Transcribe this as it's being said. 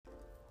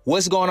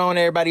What's going on,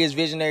 everybody? It's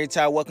Visionary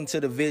Ty. Welcome to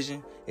The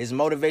Vision. It's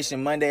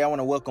Motivation Monday. I want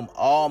to welcome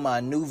all my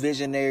new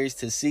visionaries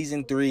to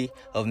Season 3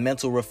 of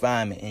Mental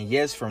Refinement. And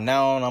yes, from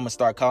now on, I'm going to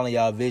start calling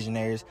y'all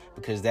visionaries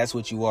because that's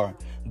what you are.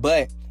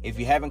 But if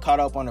you haven't caught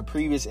up on the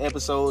previous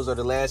episodes or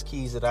the last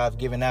keys that I've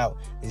given out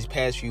these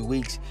past few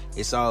weeks,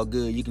 it's all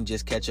good. You can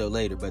just catch up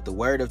later. But the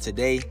word of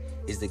today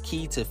is the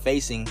key to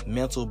facing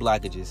mental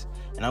blockages.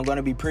 And I'm going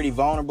to be pretty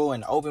vulnerable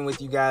and open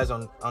with you guys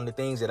on the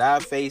things that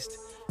I've faced.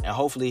 And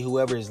hopefully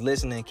whoever is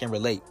listening can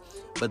relate.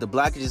 But the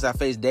blockages I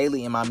face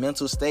daily in my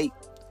mental state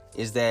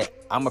is that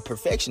I'm a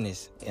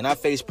perfectionist. And I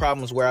face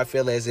problems where I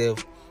feel as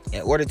if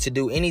in order to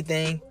do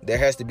anything, there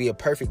has to be a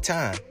perfect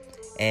time.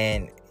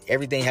 And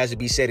everything has to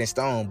be set in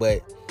stone.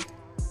 But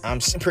I'm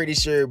pretty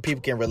sure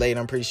people can relate.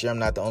 I'm pretty sure I'm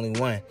not the only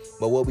one.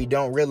 But what we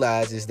don't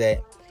realize is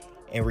that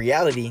in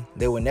reality,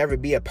 there will never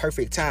be a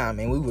perfect time.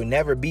 And we will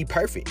never be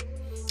perfect.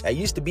 I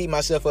used to beat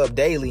myself up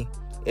daily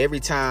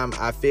every time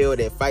I failed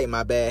at fighting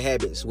my bad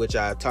habits, which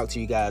I talked to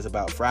you guys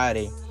about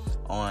Friday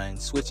on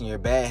switching your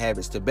bad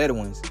habits to better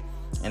ones.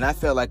 And I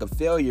felt like a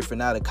failure for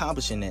not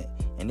accomplishing that.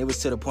 And it was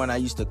to the point I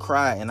used to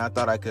cry and I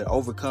thought I could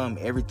overcome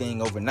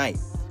everything overnight.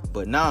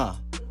 But nah,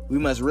 we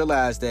must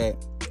realize that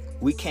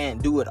we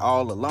can't do it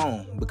all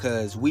alone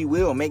because we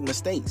will make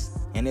mistakes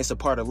and it's a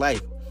part of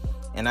life.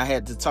 And I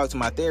had to talk to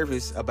my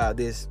therapist about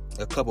this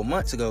a couple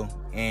months ago.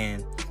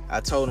 And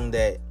I told him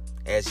that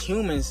as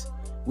humans,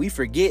 we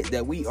forget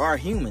that we are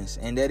humans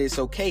and that it's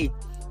okay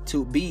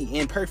to be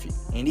imperfect.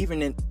 And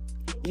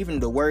even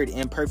the word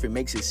imperfect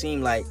makes it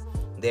seem like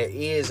there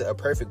is a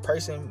perfect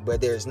person, but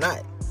there's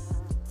not.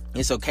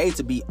 It's okay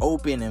to be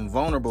open and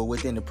vulnerable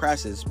within the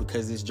process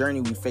because this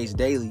journey we face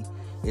daily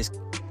is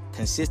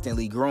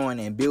consistently growing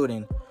and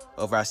building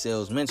of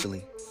ourselves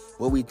mentally.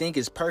 What we think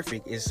is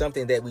perfect is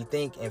something that we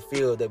think and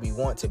feel that we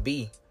want to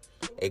be,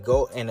 a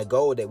goal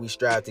that we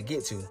strive to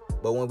get to.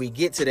 But when we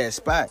get to that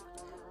spot,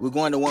 we're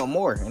going to want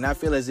more. And I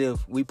feel as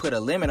if we put a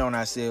limit on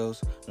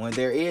ourselves when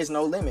there is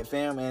no limit,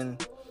 fam.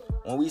 And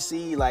when we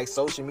see like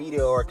social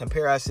media or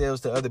compare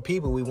ourselves to other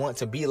people, we want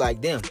to be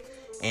like them.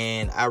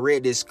 And I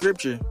read this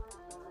scripture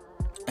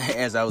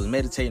as I was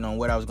meditating on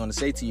what I was going to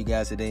say to you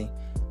guys today.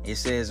 It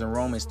says in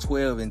Romans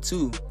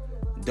 12:2,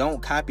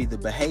 don't copy the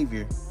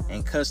behavior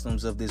and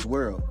customs of this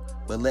world,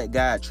 but let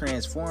God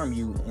transform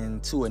you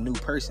into a new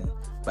person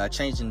by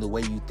changing the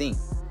way you think.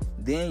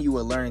 Then you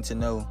will learn to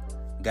know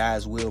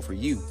God's will for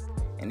you.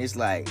 And it's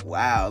like,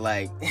 wow,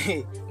 like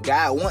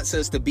God wants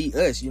us to be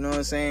us, you know what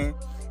I'm saying?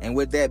 And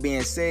with that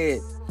being said,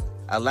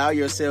 allow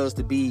yourselves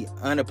to be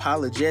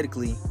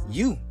unapologetically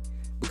you,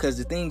 because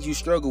the things you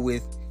struggle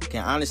with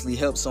can honestly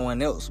help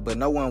someone else, but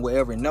no one will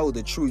ever know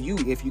the true you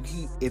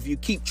if you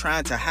keep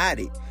trying to hide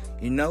it.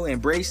 You know,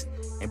 embrace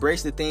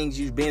the things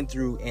you've been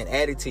through and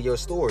add it to your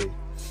story.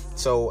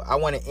 So I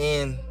want to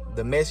end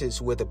the message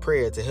with a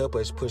prayer to help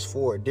us push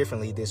forward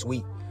differently this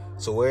week.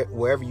 So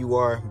wherever you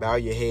are, bow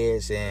your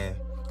heads, and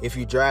if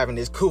you're driving,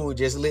 it's cool.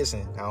 Just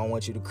listen. I don't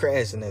want you to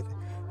crash or nothing.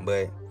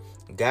 But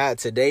God,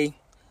 today,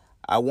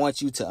 I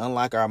want you to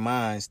unlock our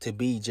minds to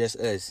be just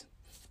us.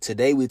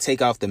 Today, we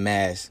take off the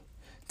mask.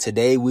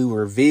 Today, we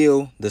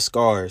reveal the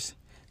scars.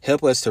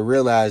 Help us to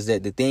realize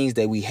that the things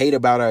that we hate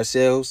about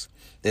ourselves,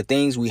 the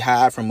things we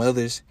hide from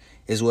others,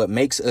 is what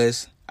makes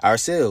us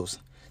ourselves.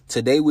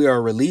 Today, we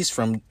are released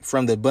from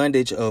the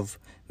bondage of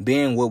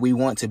being what we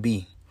want to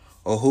be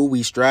or who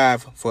we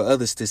strive for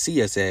others to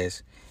see us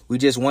as. We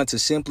just want to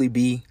simply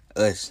be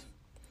us.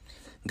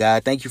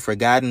 God, thank you for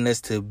guiding us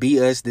to be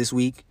us this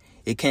week.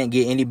 It can't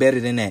get any better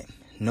than that.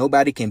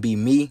 Nobody can be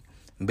me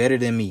better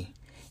than me.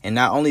 And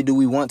not only do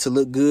we want to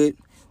look good,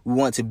 we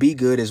want to be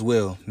good as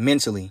well,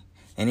 mentally.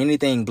 And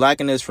anything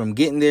blocking us from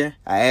getting there,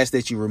 I ask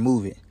that you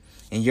remove it.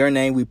 In your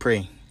name we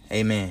pray.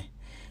 Amen.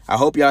 I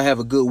hope y'all have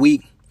a good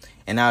week,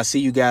 and I'll see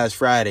you guys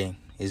Friday.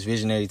 It's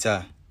Visionary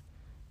Ty.